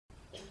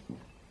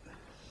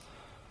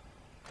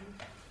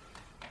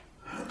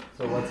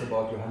So what's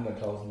about your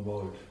 100,000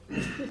 volt?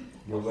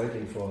 You're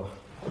waiting for?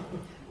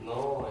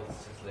 No,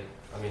 it's just like,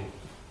 I mean,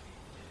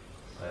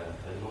 I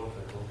don't know if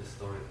I told this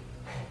story,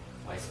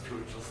 my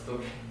spiritual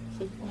story.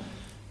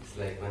 It's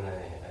like when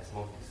I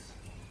smoke this.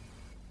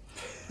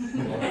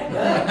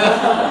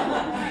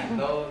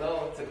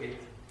 No, it's okay.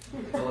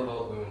 It's all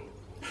about women.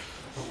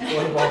 It's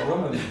all about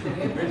women.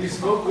 When you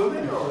smoke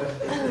women or?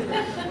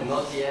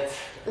 Not yet.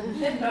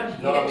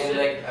 No,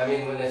 I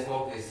mean when I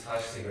smoked this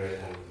hash cigarette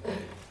and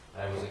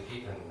I was a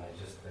kid and I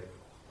just like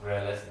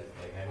realized that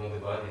like I know the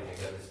body and I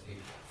got this big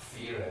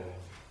fear and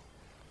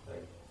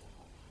like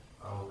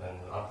out and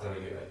after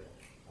you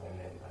I'm a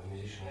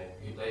musician and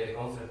you play the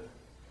concert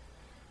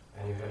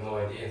and you have no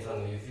idea and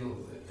suddenly you feel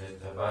that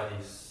the body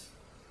is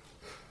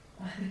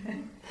I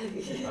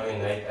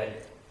mean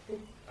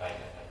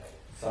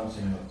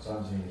something.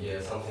 Yeah,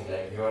 something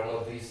like you are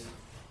not this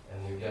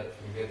and you get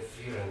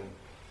fear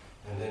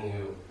and then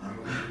you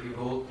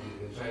go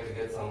you try to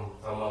get someone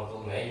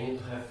told me, hey,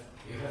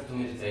 you have to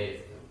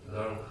meditate,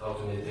 learn how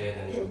to meditate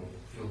and you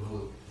feel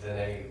good. Then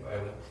I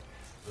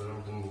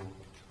learned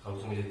how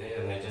to meditate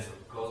and I just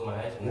close my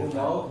eyes and you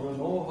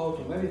know how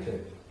to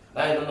meditate?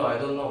 I don't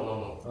know,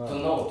 no. Ah. To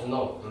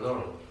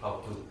learn how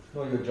to. No,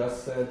 you just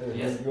said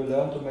Yes. you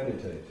learn to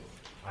meditate.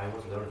 I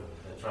was learning,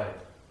 I tried.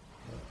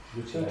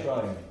 You're still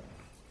trying.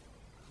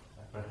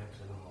 Perhaps,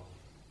 I don't know.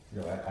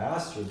 Yeah, I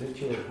asked you, did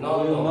you No,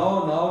 do you no. know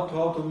now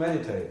how to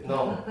meditate?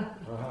 No,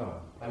 Uh-huh.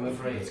 I'm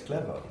afraid. It's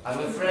clever. I'm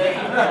afraid.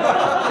 You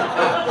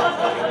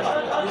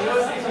know,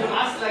 if you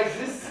ask like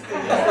this, it's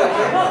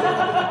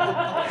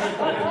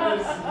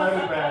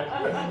very bad.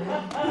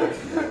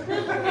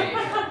 Okay.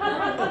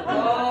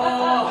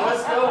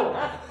 Let's go.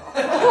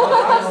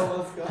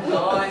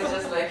 No, it's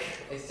just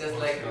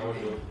like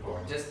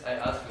I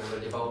asked you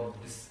already about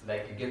this,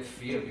 like you get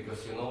fear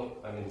because you know,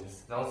 I mean, it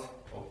sounds,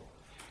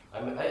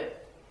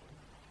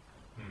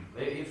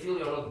 you feel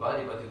you're not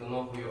body, but you don't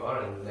know who you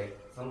are, and like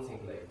something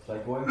like. It's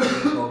like going to a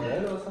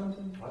hotel or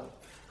something?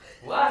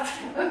 What?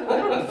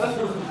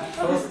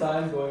 First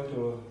time going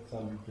to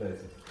some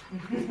places.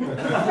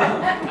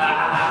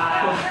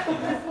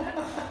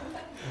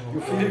 You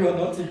feel you're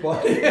not the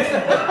body. I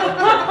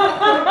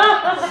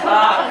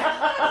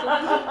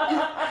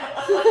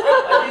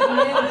didn't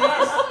mean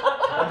this.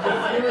 You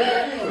feel it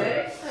anyway.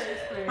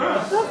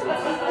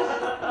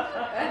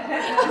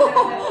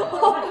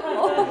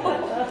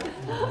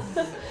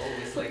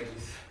 Always like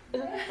this.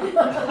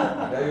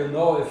 Yeah, you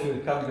know, if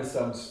you come with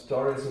some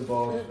stories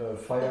about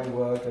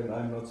firework and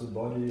I'm not the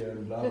body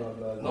and blah blah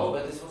blah. No,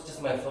 but this was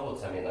just my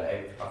thoughts. I mean,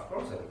 of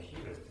course I'm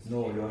here.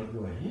 No, you're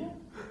here?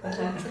 I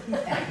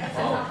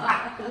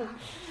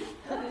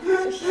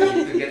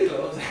need to get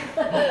close.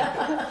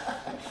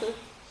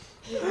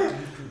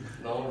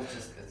 No,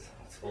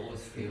 it's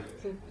always fear.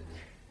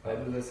 How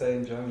do they say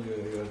in German?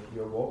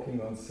 You're walking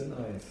on thin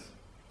ice.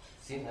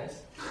 Thin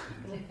ice?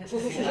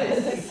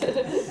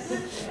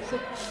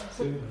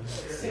 Thin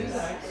Thin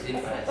ice.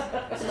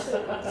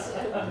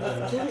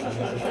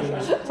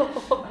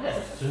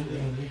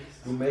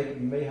 You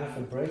may have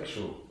a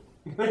breakthrough.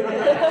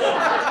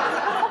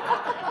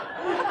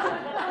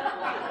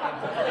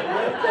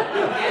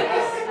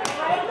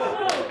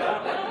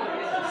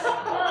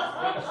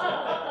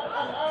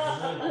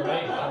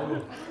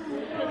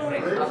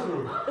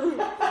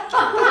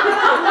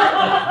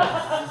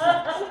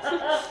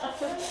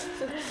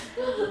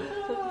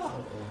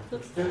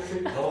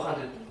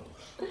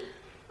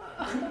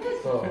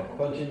 So,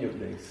 continue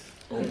please.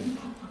 No,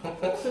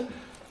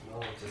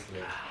 just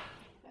like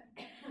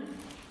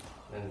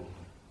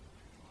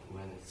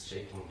when it's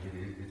shaking.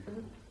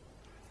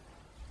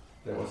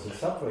 There was a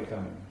subway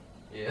coming.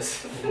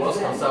 Yes,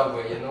 Moscow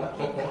subway, you know.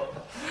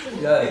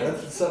 Yeah,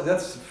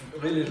 that's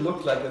really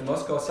looked like a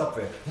Moscow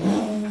subway.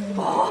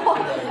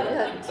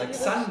 It's like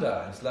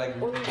thunder. It's like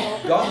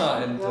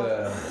Donna and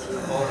Horror.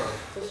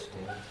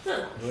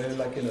 really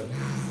like in a.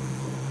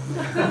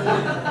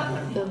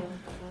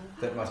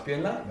 That must be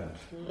enlightenment.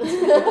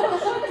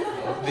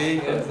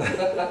 Being in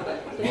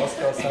the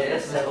Moscow subway.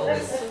 Yes, and all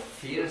these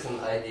fears and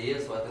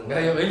ideas. What Yeah,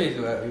 you really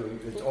do.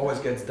 It always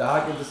gets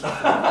dark in the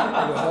subway.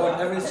 You know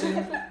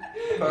everything.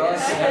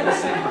 Purse,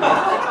 everything.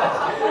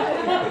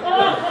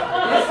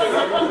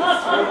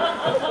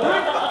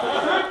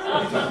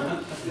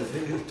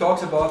 It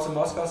talks about the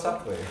Moscow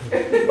subway.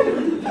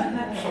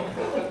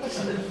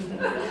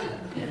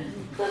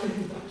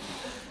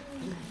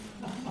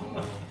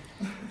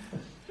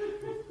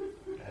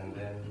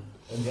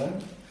 And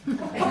then?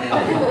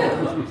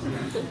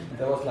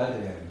 There was light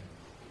again.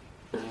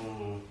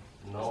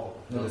 No.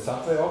 No, the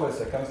subway always,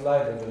 there comes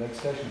light and the next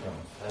station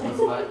comes. That was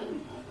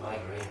migraine.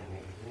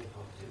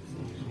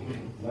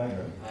 Migraine.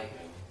 Migraine.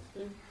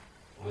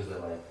 With the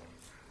light.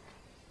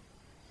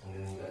 And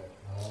then you got,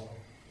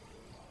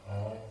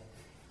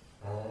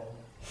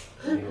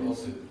 you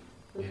also,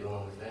 you don't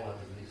understand what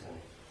is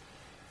listening.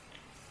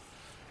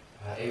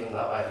 Even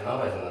now I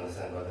don't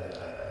understand, but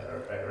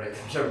I read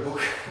your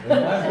book.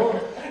 Read my book?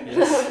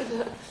 Yes.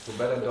 You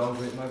better don't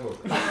read my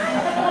book. Too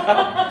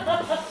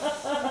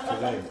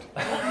late.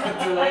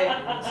 Too late.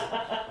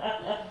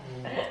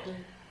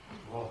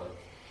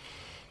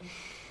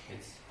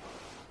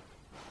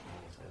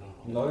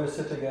 Now you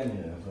sit again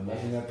here, so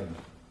nothing happened.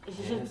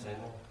 Yes, I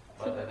know.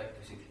 But I like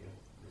to sit here.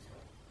 This way.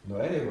 No,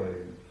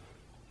 anyway,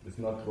 it's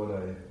not what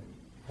I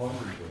pointed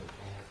to.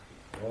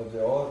 Yes. Well,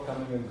 they're all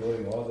coming and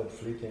going, all that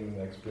fleeting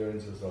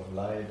experiences of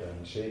light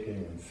and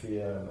shaking and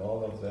fear and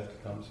all of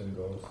that comes and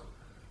goes.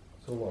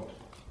 So what?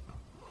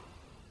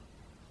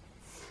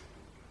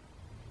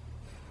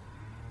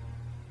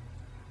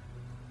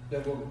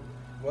 Yeah, well,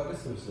 what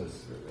is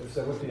this? If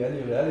there would be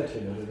any reality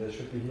in it, there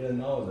should be here and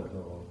now that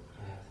no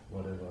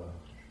whatever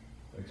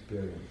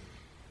experience.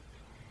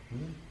 I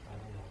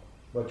don't know.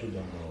 But you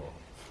don't know.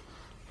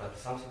 But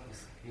something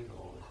is here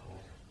all the time.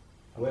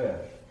 Where?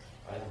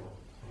 I don't know.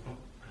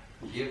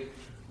 Here,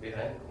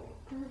 behind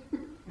me.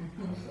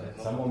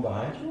 Someone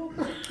behind you?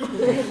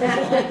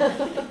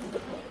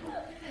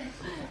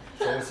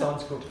 So it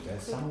sounds good.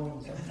 There's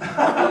someone.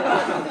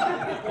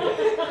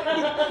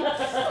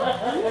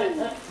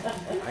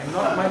 I'm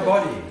not my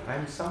body.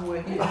 I'm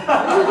somewhere here.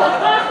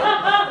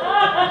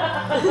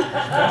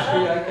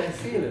 Actually, I can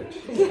feel it.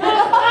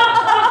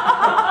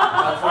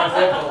 But for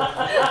example,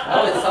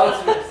 now it sounds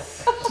weird.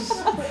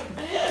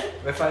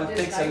 If I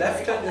take the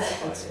left hand,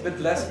 it's a bit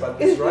less, but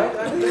this right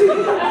hand.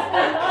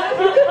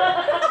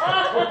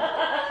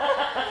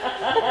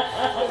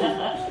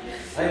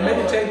 I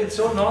meditated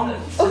so long,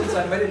 since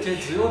I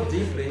meditate so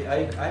deeply,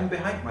 I'm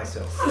behind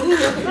myself.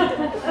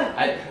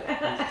 I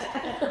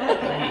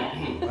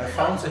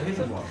found the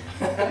hidden one.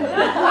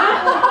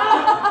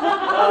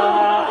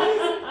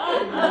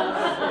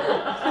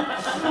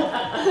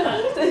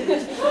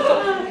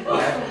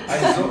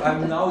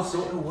 I'm now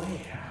so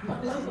aware.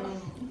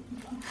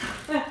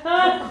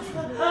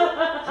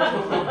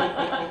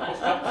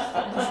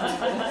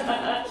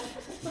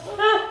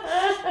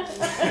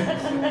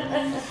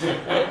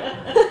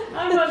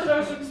 I'm not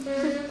those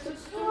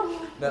experiences.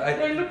 No,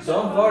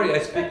 don't worry, I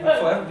speak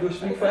for you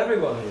speak for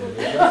everyone here.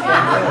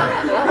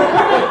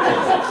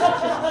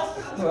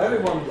 No,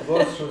 everyone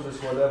goes through this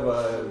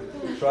whatever,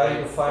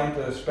 trying to find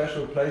a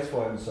special place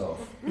for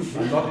himself.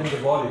 I'm not in the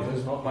body, this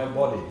is not my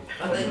body.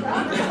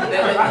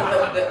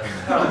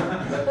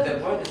 The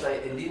point is I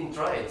didn't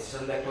try it,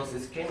 so like was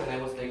this came and I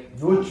was like...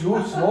 You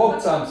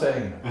smoked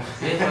something.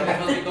 Yes,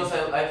 but it was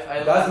because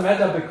I doesn't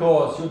matter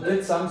because you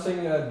did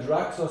something,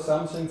 drugs or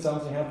something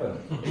happened.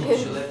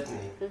 She left me.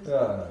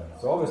 Yeah,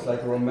 it's always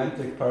like a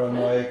romantic,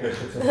 paranoid,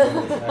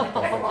 schizophrenic act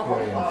of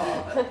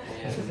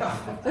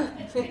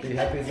experience. Be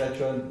happy that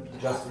you're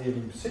just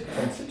even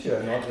can sit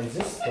here, not in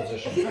this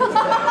position.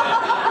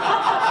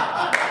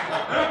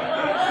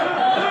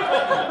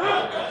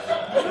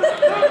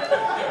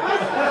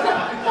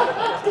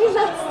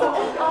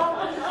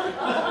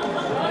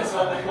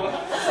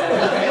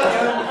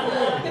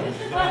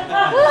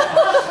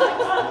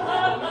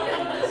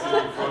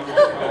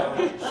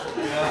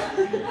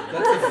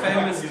 That's a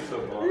famous. He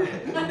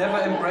never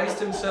embraced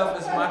himself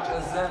as much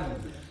as then.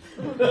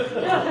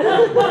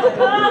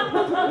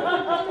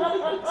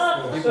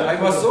 I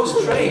was so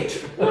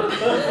straight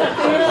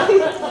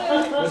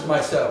with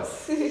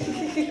myself.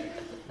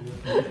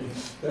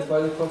 That's why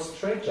they call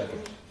straight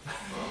jacket.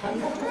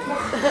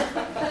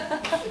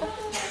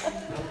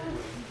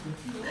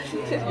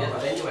 Yeah,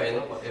 but anyway, I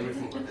know what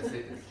everything what I said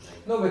is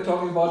like... No, we're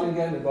talking about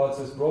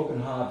this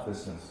broken heart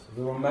business.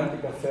 The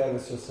romantic affair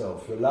with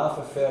yourself. Your love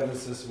affair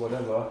with this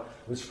whatever,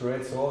 which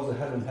creates all the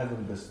hell and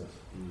heaven business.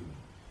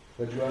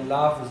 That you are in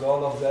love with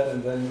all of that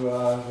and then you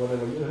are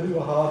whatever,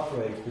 your heart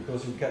breaks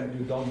because you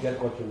don't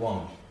get what you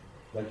want.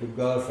 Like your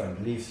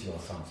girlfriend leaves you or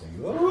something.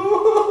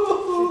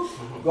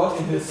 Got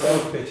in his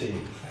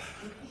self-pity.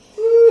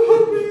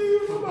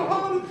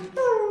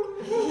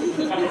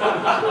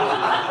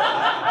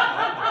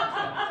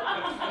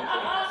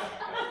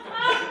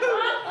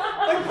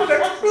 I could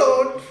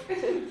explode.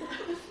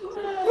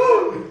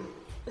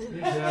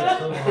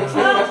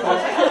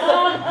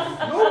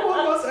 No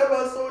one was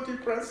ever so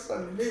depressed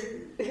than me.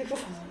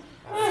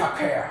 Fuck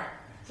her.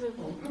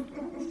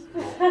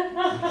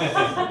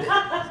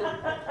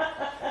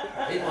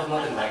 It was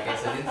not in my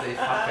case, I didn't say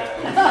fuck her.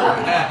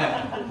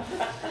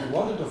 You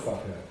wanted to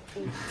fuck her.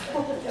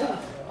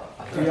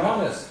 Be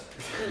honest.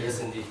 Yes,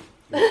 indeed.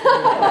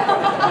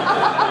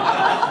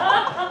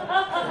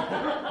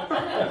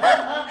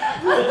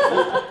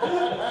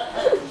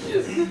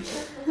 Yes.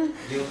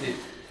 Guilty.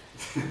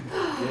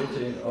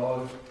 Guilty in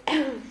all.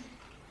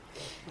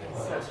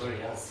 Sorry,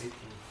 yeah, city.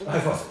 I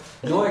was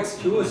no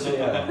excuse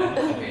here.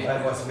 Okay.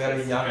 I was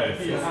very young. At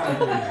 15.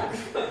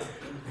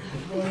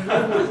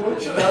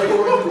 Now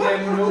you want to play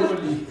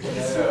Monopoly.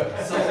 So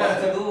what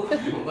to do?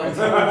 What to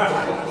do?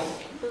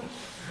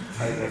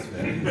 I was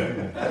very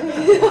young.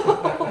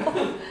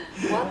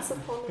 Once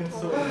upon a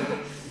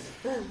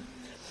time.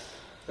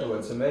 Oh,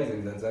 it's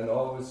amazing that then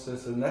always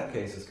this net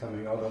case is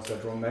coming out of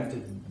that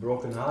romantic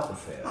broken heart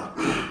affair.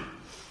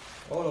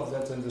 All of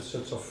that's in the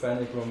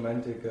schizophrenic,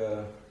 romantic,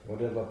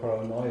 whatever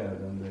paranoia.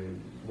 Then they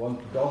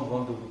don't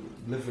want to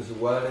live with the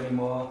world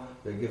anymore.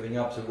 They're giving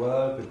up the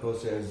world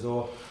because they're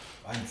so,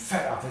 I'm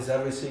fed up with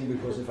everything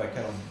because if I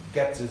cannot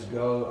get this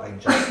girl, I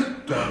just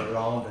turn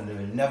around and they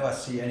will never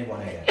see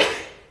anyone again.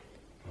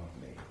 Not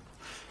me.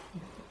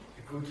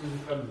 Go to the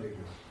family.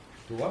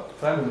 To what?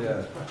 Family?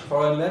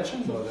 Foreign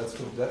legend? No, that's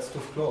too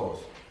close.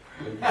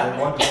 They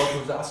want to go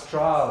to the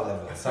astral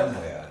level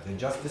somewhere. They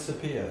just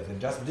disappear. They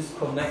just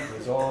disconnect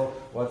with all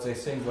what they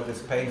think what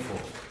is painful.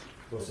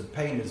 Because the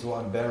pain is so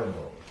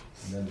unbearable.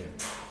 And then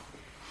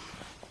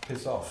they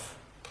piss off.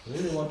 They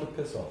really want to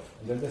piss off.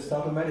 And then they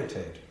start to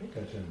meditate. Look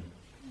at him.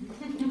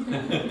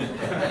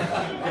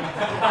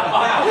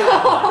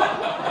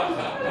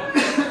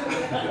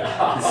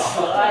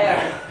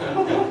 Liar! I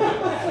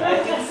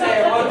didn't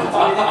say I wanted to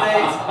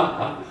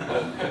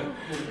meditate.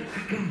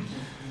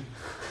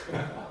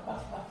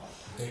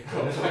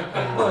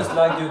 No, it's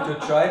like you to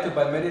try to,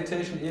 by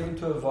meditation, even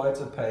to avoid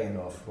the pain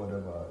of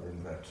whatever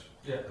in that.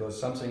 Yeah. Because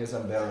something is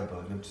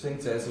unbearable. You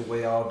think there's a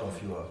way out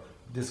of your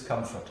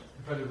discomfort.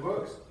 But it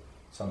works.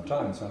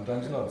 Sometimes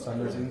not.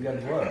 Sometimes it can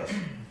get worse.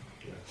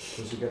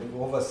 Because you get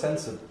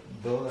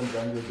oversensible and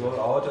then you go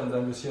out and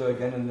then you see her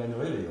again and then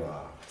really you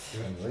are.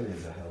 And really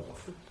the hell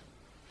of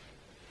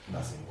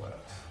nothing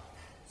works.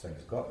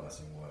 Thanks God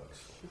nothing works.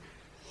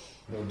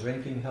 No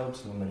drinking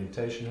helps, no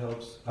meditation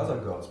helps. Other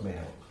girls may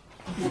help.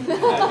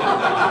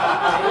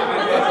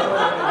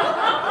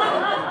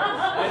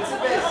 That's the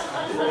best.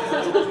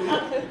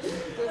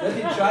 That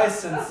he tries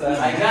since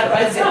I got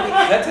my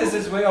certificate. that is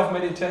his way of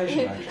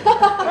meditation actually.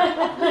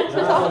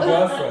 Not for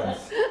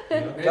girlfriends.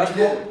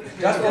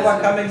 Just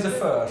overcoming the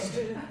first.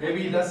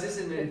 Maybe he does this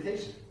in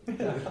meditation.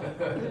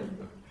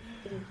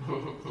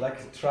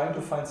 Like trying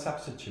to find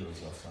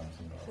substitutes or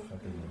something of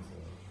happiness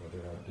or what they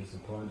are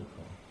disappointed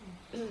from.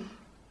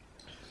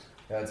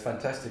 Yeah, it's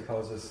fantastic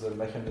how this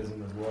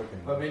mechanism is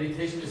working. But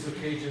meditation is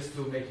okay just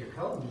to make you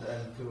calm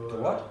and to...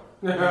 To what?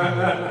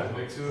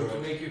 to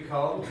make you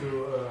calm, to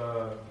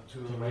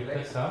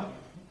relax. To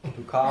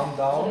calm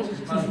down. To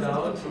calm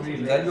down, to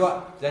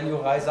relax. Then you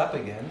rise up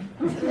again.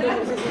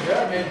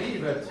 Yeah, maybe,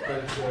 but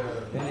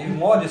And even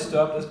more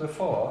disturbed as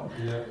before.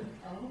 yeah.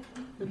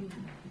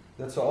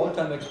 That's the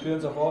old-time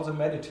experience of all the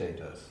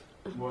meditators.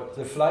 What?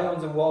 The fly on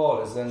the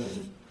wall is then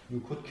you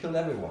could kill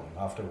everyone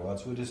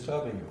afterwards who are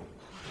disturbing you.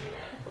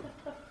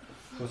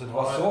 Because it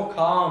was so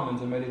calm in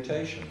the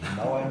meditation.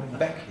 Now I'm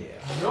back here.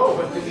 No,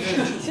 but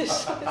this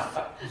is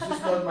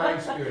not my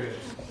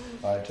experience.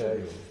 I tell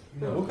you.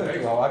 No, Look at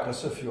you, how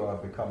aggressive you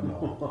have become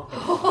now.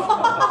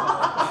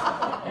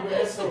 You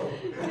asshole.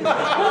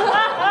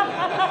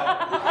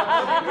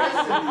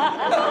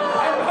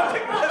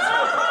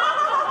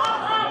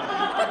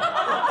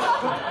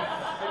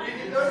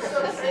 If you don't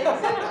stop saying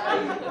that,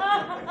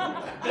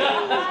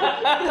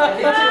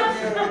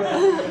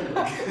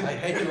 I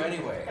hate you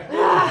anyway.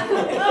 I'm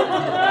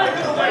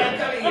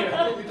coming here.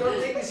 You don't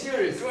take me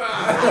serious.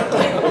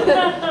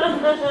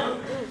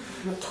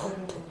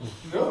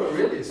 No,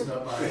 really, it's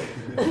not mine.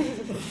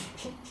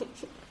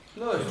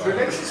 No, it's It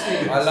relaxes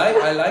me.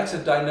 I like the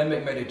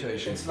dynamic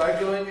meditation. It's like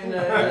going in a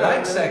I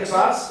like sex.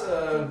 bus.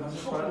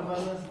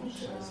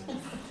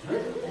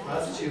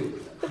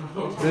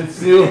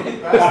 It's you.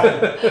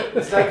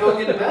 It's like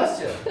going in a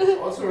bus, yeah.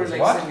 Also It's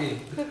relaxing me.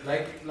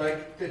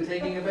 Like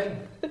taking a bath.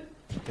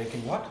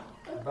 Taking what?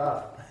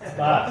 Bath.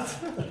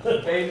 Bath.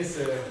 Bath is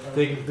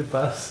Taking the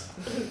bus.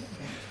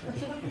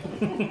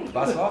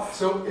 Buzz off?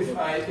 So if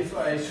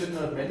I should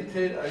not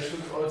meditate, I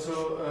should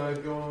also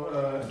go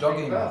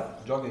Jogging. take a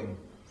bath. Jogging.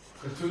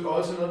 It should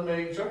also not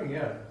make jogging,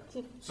 yeah.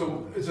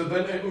 So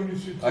then I only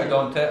should. I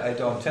don't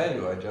tell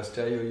you. I just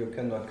tell you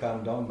cannot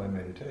calm down by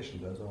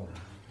meditation. That's all.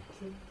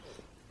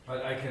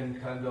 But I can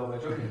calm down by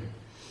jogging.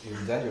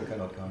 Even then you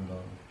cannot calm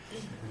down.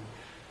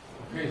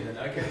 Okay, then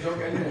I can jog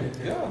anyway.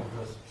 Yeah.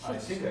 Because I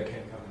think I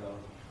can calm down.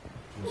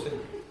 You see?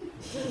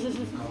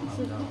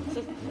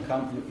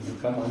 Calm down. You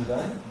come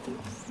undone.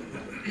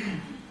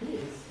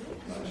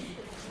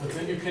 But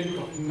then you can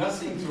do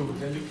nothing too.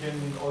 Then you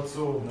can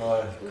also.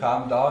 No,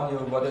 calm down.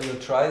 Whatever you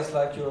try is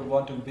like you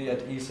want to be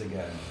at ease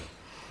again.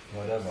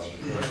 Whatever.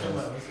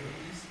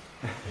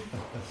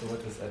 So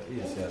what is at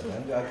ease? Yeah,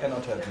 then I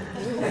cannot help you.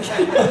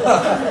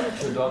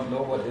 You don't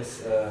know what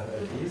is at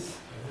ease.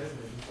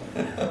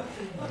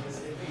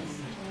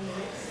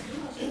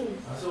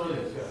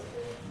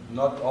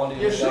 Not only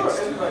Yeah, relaxed. sure,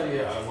 everybody.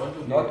 Yeah, I want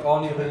to. Not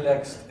only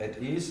relaxed.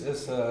 At ease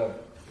is the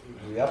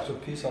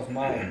absolute peace of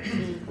mind.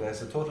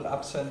 There's a total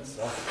absence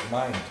of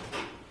mind.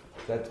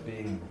 That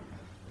being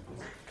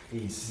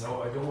ease.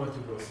 No, I don't want to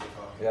go so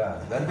far.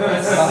 Yeah, then but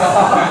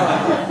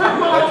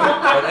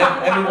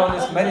everyone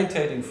is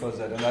meditating for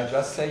that, and I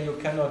just say you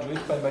cannot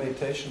reach by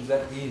meditation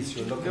that ease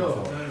you're looking No,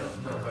 for.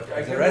 But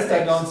I The can rest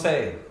relax. I don't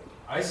say.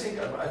 I think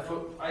I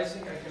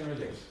can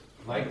relax.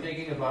 Like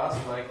taking a bath,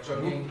 like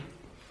jogging.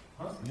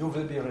 You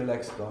will be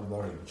relaxed, don't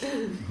worry.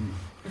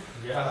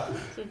 Yeah.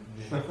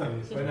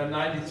 When I'm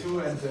 92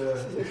 and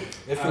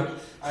If you,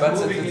 I'm but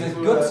moving the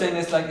into good a- thing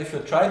is like if you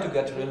try to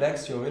get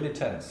relaxed, you're really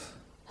tense.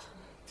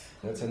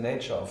 That's the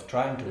nature of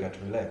trying to get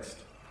relaxed.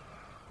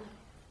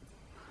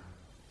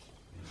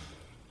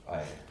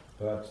 I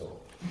heard so.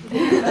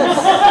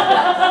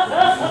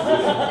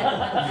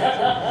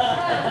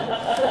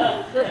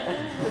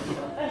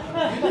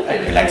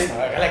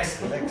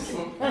 Relax.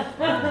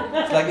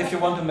 It's like if you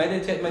want to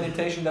meditate,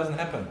 meditation doesn't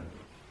happen.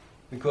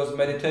 Because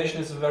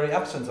meditation is the very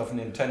absence of an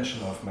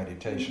intention of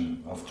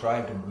meditation, of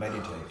trying to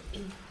meditate.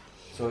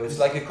 So it's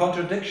like a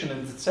contradiction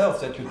in itself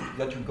that you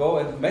go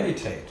and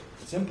meditate.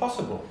 It's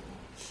impossible.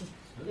 It's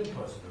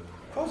impossible.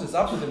 Of course, it's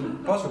absolutely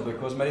impossible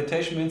because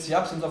meditation means the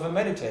absence of a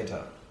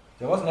meditator.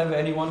 There was never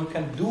anyone who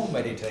can do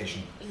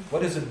meditation.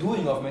 What is the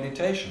doing of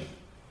meditation?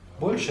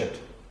 Bullshit.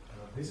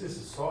 This is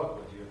the thought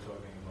that you're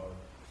talking about.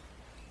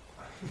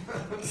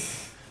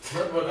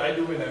 Not what I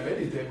do when I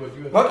meditate,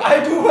 What I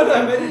do when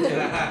I meditate?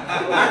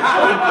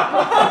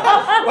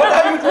 What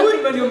are you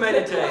doing when you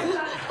meditate?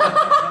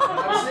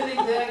 I'm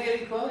sitting there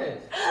getting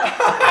quiet.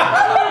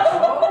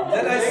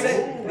 Then I say,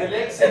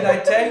 and I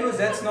tell you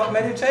that's not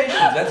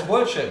meditation. That's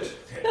bullshit.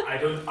 I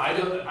don't know how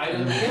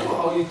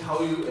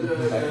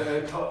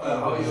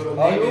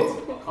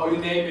you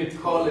name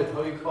it, call it,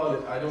 how you call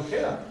it. I don't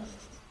care.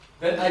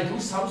 Then I do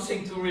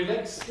something to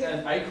relax,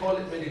 and I call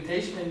it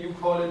meditation, and you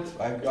call it.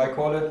 I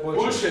call it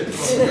bullshit.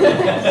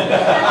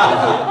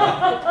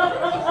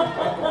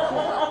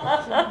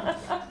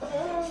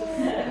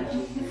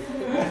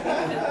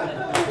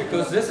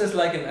 Because this is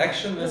like an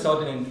action with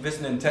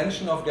an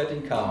intention of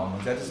getting calm.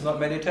 And that is not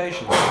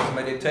meditation. Because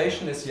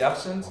meditation is the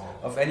absence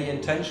of any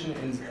intention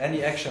in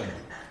any action.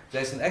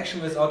 There's an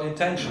action without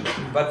intention.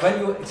 But when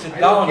you sit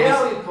down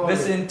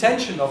with the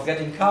intention of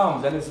getting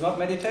calm, then it's not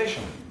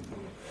meditation.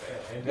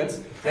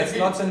 That's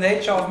not the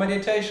nature of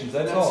meditation,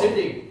 that's all.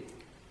 Sitting.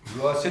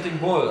 You are sitting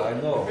bull, I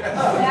know.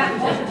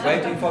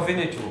 Waiting for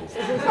Winnetou.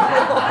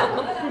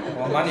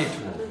 Or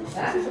Manitou.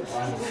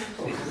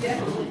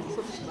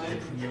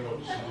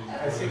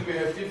 I think we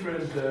have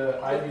different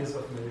ideas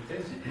of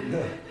meditation.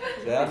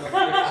 Yeah.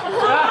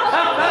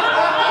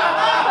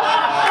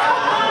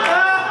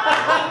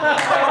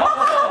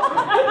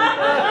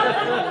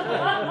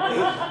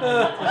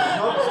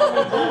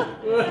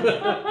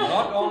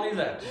 Not only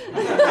that.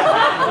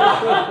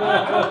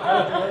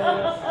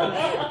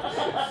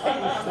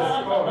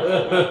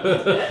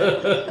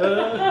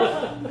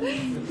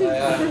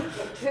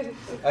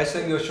 I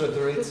think you should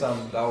read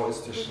some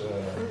Taoistic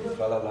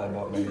tralala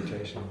about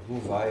meditation. Wu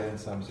Wei and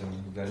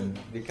something, then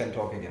we can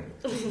talk again.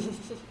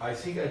 I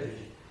think I did.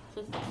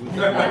 He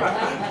read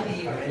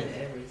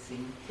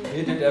everything.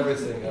 He did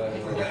everything.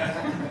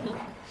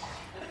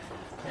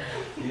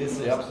 He is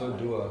the absolute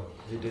doer.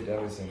 He did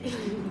everything.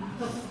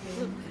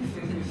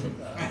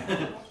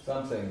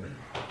 Something.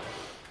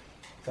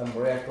 Some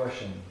rare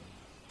question.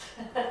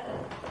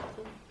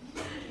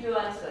 You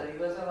answered. It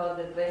was about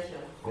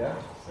depression. Yeah?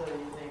 So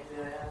you make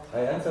the answer. I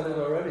answered it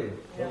already.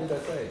 Yeah. What did I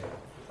say?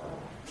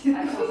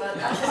 I forgot.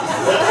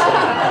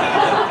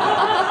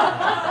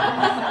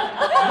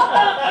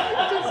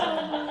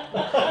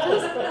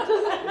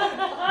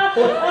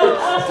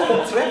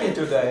 Tricky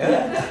today, huh?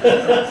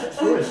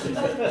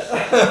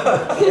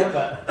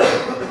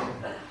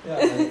 Yeah,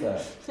 like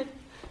that.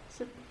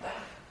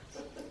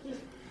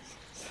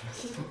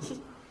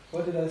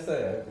 What did I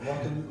say? I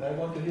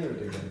want to hear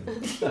it again.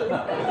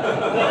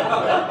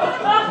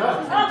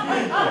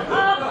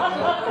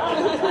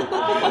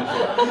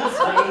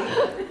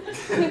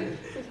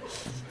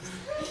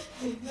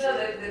 No,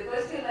 the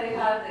question I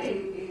had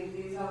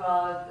is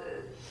about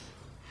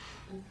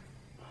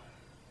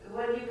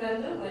what you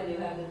can do when you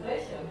have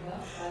depression, no?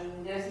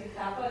 And does it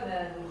happen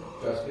and...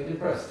 Just be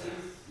depressed.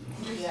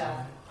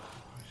 Yeah.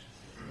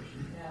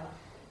 Yeah.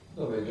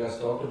 No, we just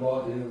talked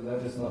about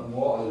that is not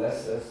more or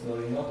less as no,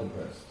 you're not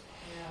depressed.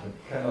 Yeah. It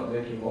cannot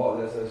make you more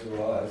or less as you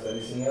are, as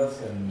anything else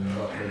can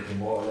not make you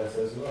more or less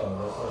as you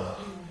are, that's all.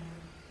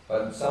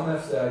 But some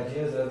have the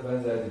idea that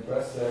when they're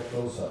depressed, they're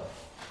closer.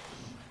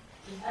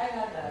 I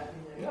got that.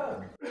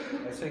 Yeah.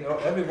 I think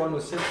everyone who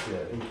sits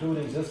here,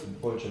 including this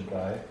bullshit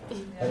guy,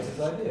 has this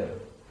idea.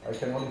 I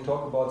can only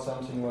talk about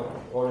something what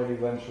already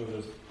went through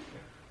this,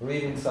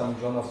 reading some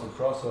John of the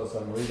Cross or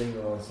some reading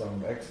or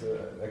some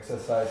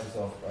exercises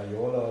of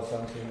Ayola or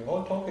something,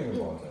 all talking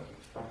about that.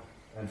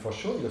 And for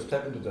sure you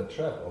step into the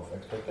trap of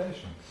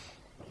expectation.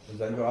 And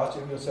then you're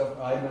asking yourself,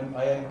 I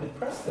am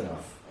depressed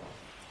enough.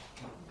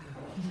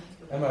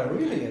 Am I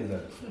really in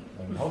that?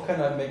 And how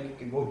can I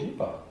go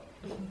deeper?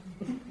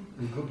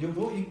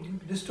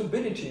 The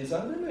stupidity is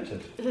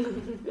unlimited.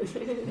 You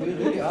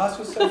really ask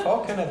yourself,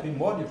 how can I be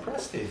more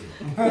depressed even?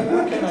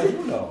 What can I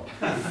do now?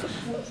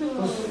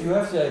 Because you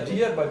have the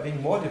idea by being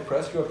more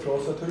depressed, you are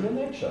closer to your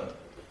nature.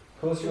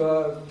 Because you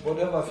are,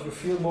 whatever, you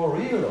feel more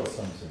real or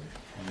something.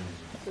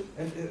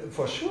 And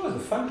for sure the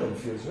phantom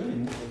feels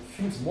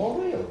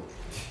more real.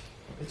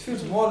 It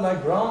feels more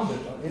like grounded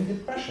in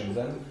depression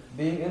than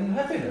being in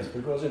happiness,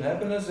 because in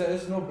happiness there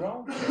is no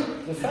ground.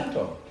 The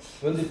phantom.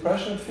 When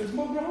depression, it feels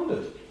more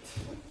grounded.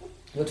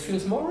 It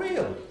feels more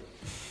real.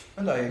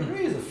 And I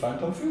agree, the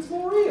phantom feels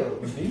more real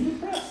than being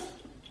depressed.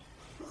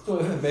 So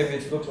maybe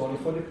it looks only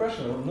for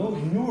depression. No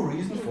new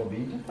reason for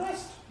being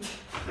depressed.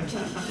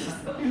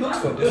 It looks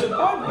for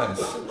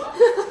disappointments.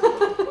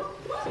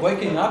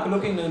 Waking up,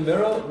 looking in the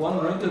mirror, one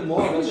wrinkle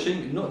more, no,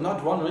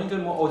 not one wrinkle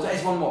more, oh,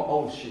 there's one more,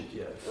 oh shit,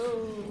 yes.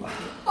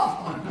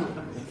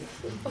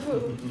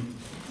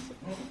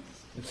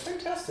 It's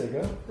fantastic,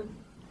 huh?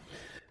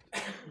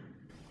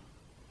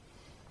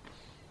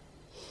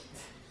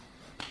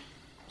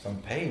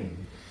 some pain.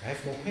 I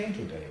have no pain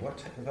today.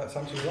 What? That's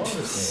something wrong with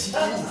me.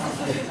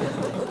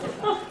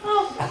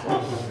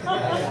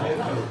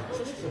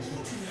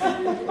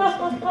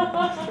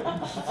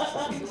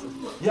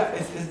 Yeah,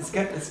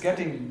 it's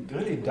getting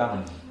really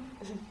dumb.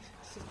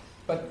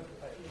 But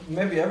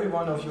maybe every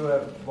one of you,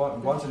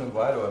 once in a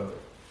while or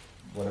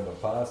whatever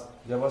past,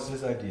 there was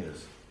these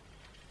ideas,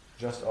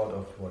 just out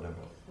of whatever.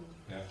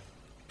 Yeah.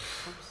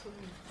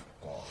 Absolutely.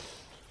 Oh.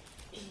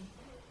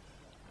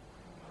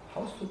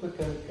 How stupid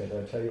can it get?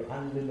 I tell you,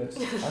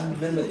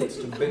 unlimited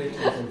stupidity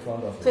is in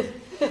front of you.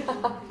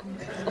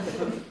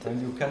 And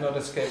you cannot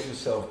escape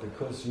yourself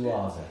because you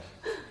are that.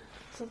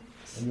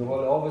 And you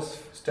will always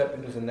step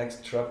into the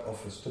next trap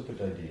of a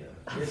stupid idea.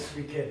 Yes,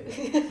 we can.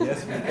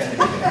 Yes, we can.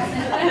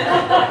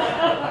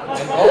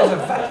 And all the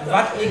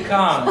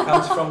Vatican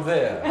comes from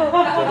there. The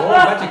whole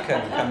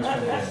Vatican comes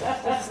from there.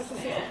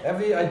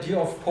 Every idea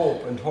of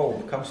Pope and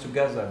hope comes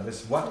together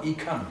with what he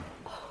can.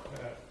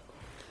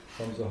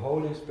 From the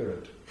Holy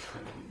Spirit.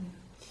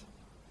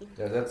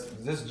 Yeah, that's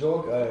this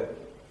joke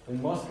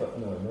in Moscow.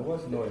 Who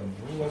was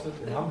it?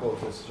 In Hamburg,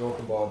 this joke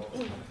about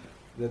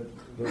the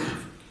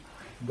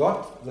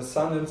God, the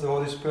Son, and the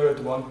Holy Spirit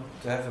want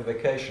to have a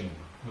vacation.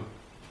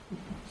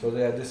 So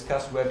they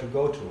discussed where to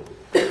go to.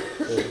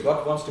 So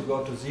God wants to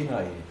go to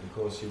Sinai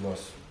because it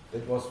was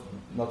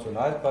not so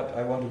nice, but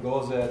I want to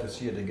go there to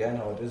see it again,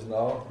 how it is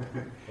now.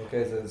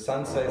 Okay, the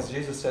Son says,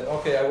 Jesus said,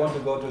 okay, I want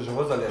to go to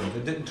Jerusalem.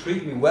 They didn't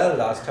treat me well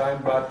last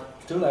time, but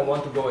still I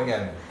want to go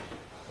again.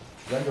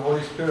 Then the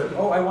Holy Spirit,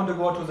 oh, I want to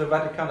go to the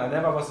Vatican, I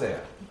never was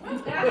there.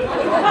 I'm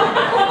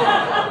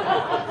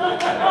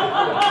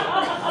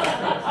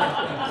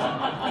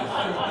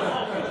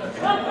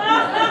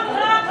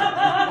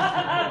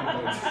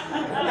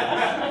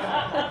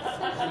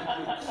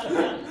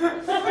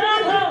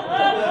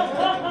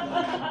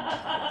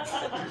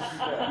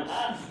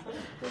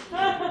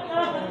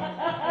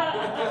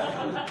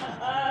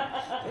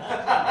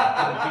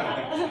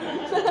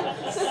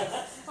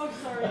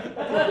sorry.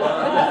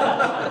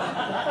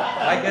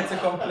 I get the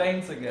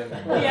complaints again.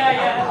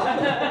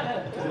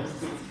 Yeah.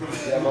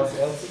 There was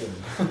Elston.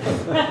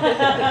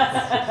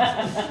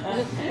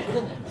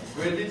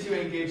 Where did you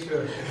engage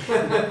her?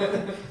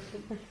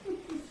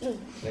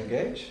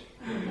 Engage?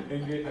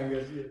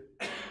 Engagiert.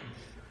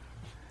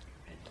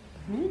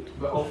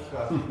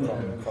 Beauftragt.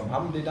 From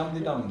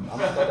Hamdi-Dam-Di-Dam,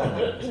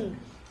 Amsterdam.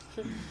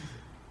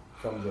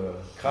 From the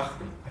Krach.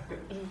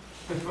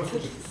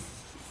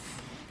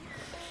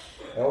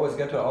 I always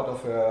get her out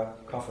of her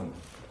coffin.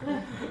 I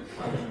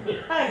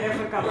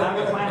never come out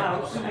of my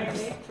house.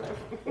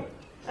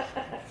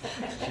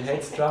 She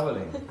hates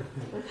traveling.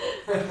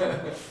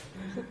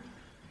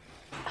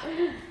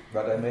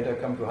 But I made her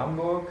come to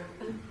Hamburg,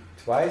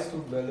 twice to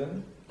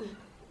Berlin,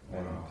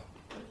 and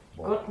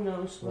God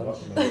knows what.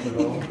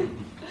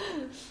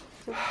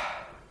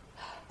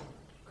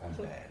 Come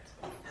bad.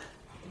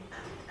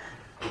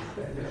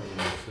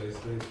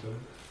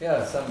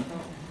 Yeah,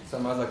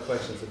 some other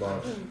questions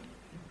about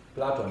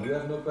Platon. You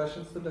have no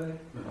questions today?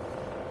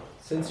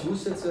 Since you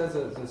sit there,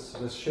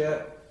 this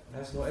chair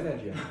has no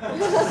energy.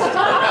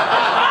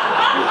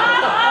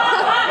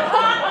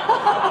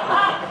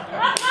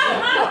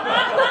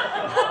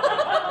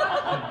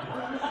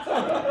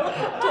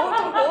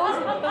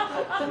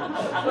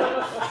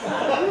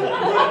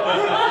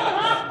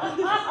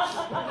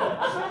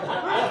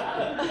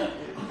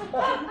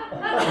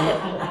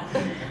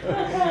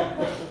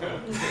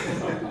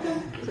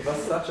 It was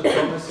such a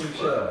promising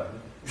chair.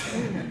 I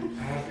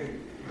have a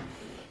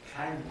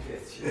kind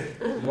question.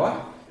 What?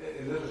 A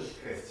little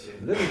question.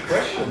 Little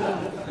question?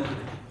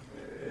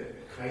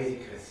 Crazy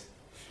question.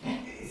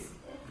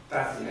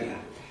 Doesn't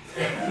matter.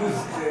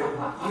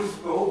 You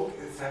spoke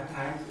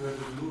sometimes about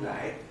the blue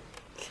light.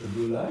 The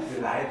blue light?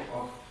 The light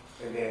of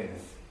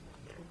awareness.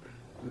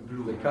 The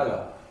blue. The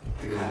color.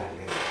 The color,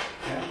 yes.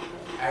 Yeah.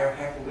 I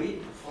have read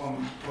from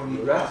Tony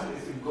The red?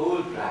 It's a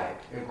gold light,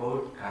 a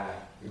gold color.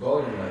 The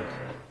golden light.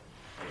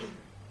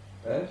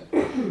 And?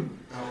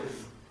 Now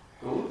it's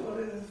gold or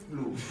is it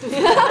blue?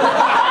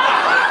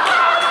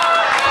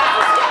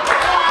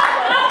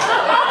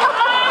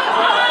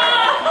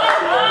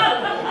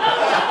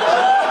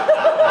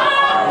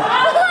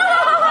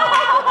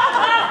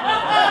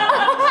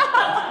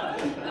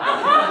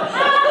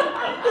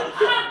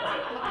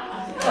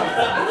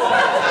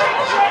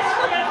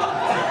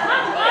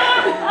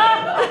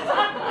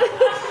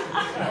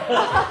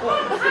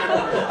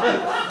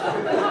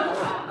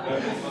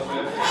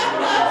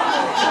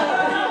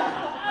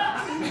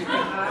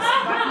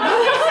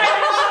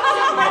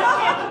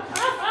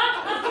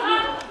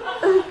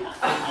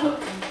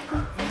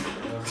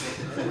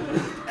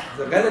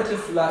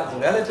 The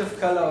relative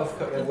color of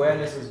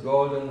awareness is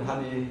golden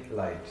honey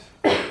light.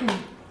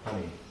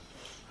 Honey.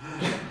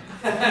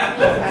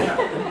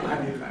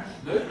 Honey light.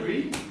 No,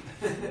 green?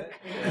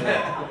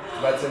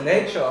 But the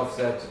nature of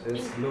that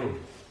is blue.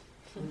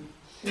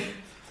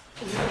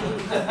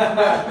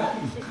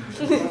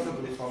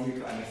 Impossible for me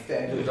to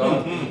understand.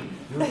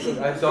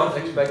 I don't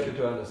expect you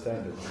to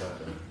understand it,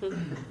 but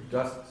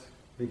just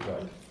be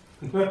quiet.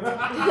 Shut up,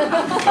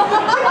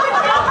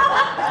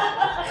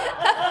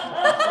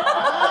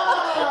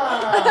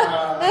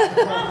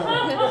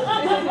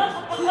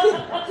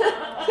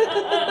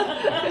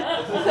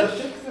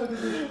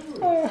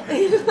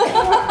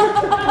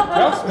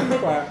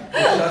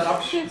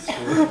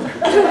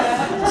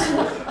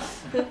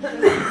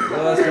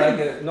 no, it's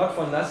like not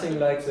for nothing.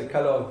 Like the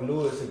color of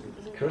blue is a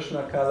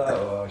Krishna color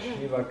or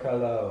Shiva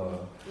color,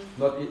 or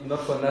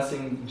not for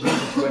nothing.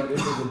 Jesus went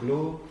into the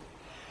blue.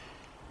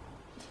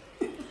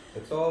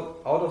 It's all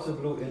out of the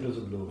blue into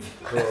the blue.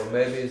 So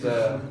maybe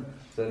the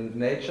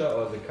nature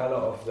or the color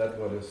of that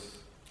what is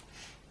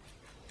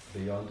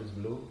beyond is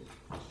blue.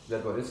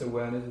 That what is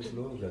awareness is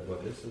blue. That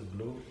what is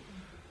blue.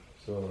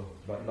 So,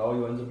 but now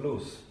you're in the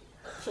blues.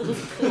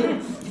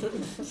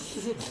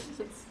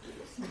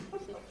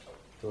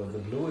 So the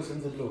blue is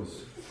in the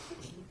blues.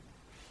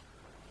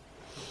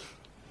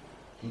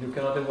 You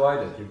cannot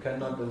avoid it. You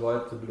cannot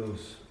avoid the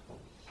blues.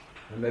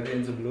 And maybe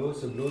in the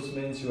blues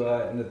means you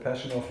are in the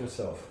passion of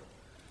yourself.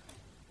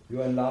 You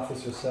are in love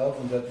with yourself,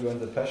 and that you are in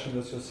the passion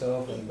with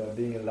yourself, and by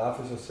being in love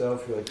with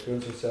yourself, you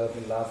experience yourself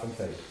in love and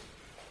faith.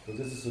 So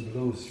this is the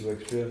blues, you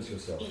experience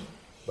yourself.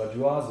 But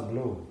you are the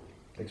blue.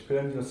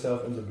 Experience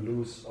yourself in the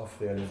blues of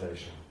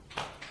realization.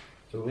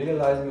 So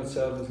realizing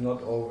yourself is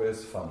not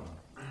always fun.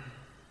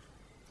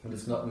 And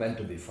it's not meant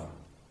to be fun.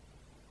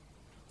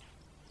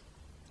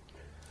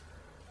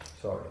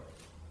 Sorry.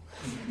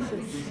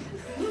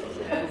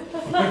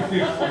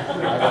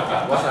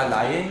 Was I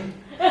lying?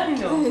 No.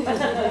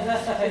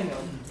 I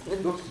know.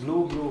 Looks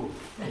blue.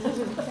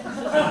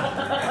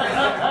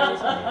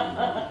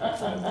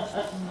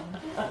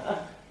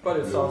 But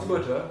it sounds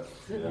good, huh?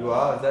 Yeah. You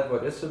are that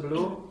what is the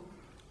blue,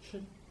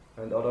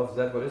 and out of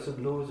that what is the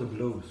blue, the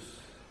blues.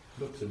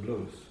 Look, the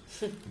blues.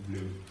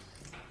 Blue.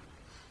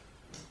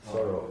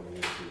 Sorrow.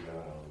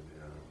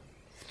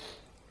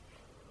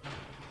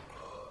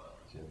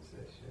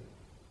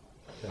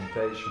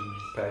 Temptation,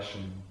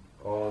 passion,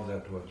 all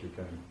that what you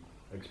can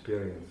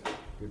experience,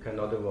 you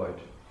cannot avoid.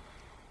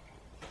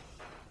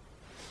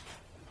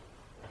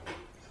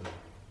 So,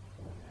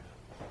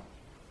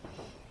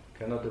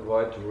 cannot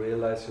avoid to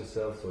realize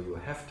yourself, so you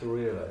have to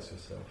realize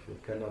yourself, you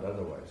cannot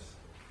otherwise.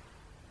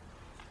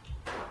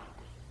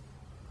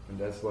 And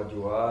that's what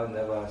you are,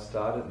 never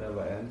started,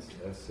 never ends,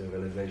 as the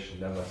realization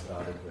never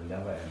started, will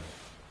never end.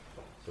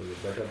 So you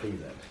better be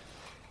that.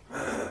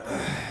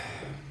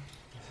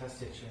 Das hast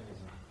du jetzt schön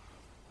gesagt.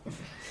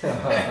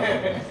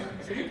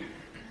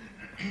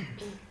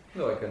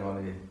 No, I can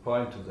only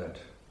point to that.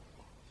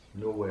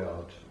 No way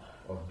out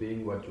of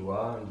being what you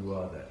are, and you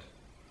are that.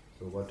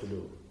 So what to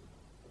do?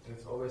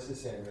 It's always the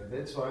same. And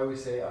that's why we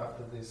say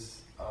after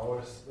this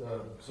hours,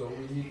 so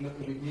we need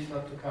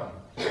not to come.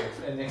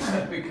 And next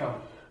time we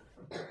come.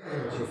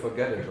 You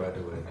forget it right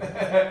away.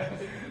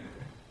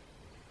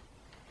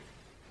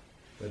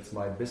 That's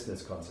my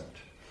business concept.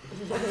 I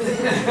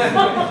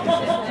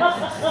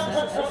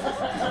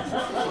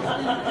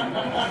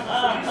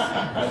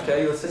tell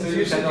you, since So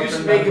you cannot should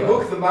remember. make a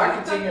book, The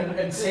Marketing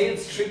and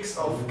Sales Tricks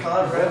of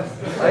Karl Renz.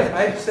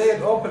 I say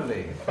it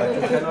openly, but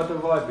you cannot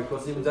avoid,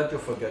 because even that you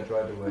forget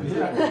right away.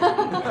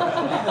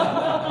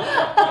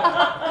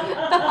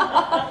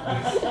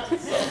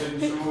 Something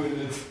true in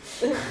it.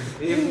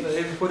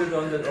 Even put it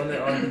on the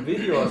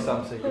video or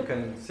something. You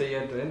can say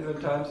it in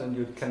times, and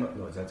you cannot.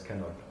 No, that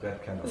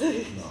cannot.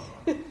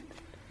 No.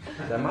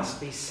 There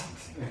must be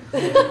something.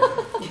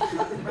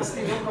 It must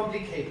be more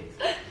complicated.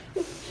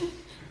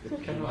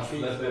 It cannot Must be.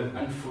 let them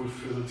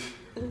unfulfilled.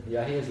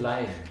 Yeah, he is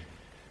lying.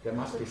 There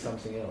must be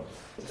something else.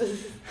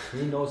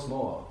 He knows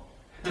more.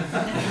 It's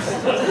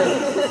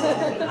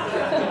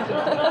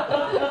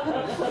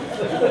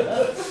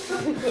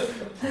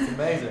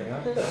amazing,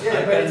 huh?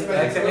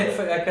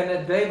 Yeah, I can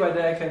day by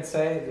day I can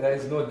say there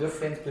is no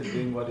difference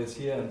between what is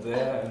here and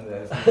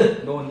there's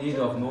no need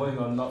of knowing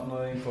or not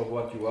knowing for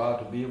what you are,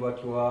 to be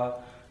what you are,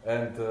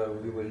 and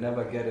we will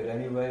never get it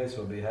anyway,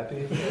 so be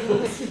happy. And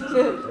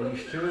you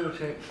still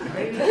say,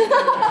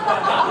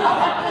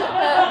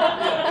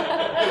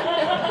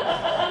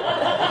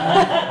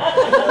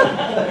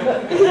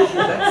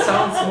 that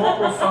sounds more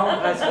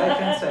profound as I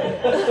can say.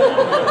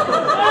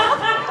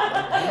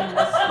 You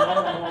must know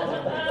more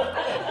than that.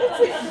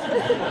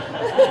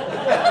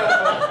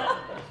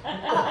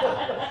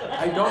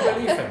 I don't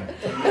believe him.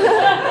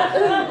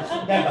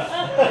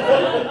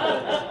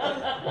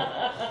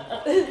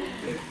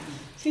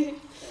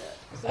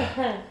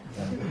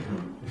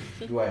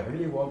 Do I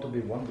really want to be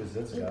one with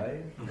this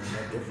guy? Am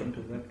I different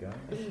to that guy?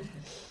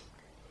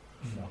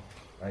 No.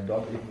 I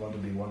don't even want to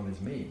be one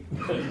with me.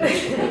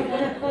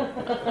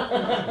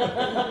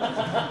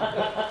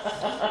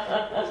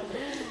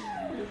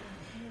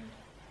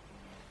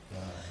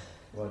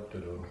 What to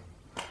do?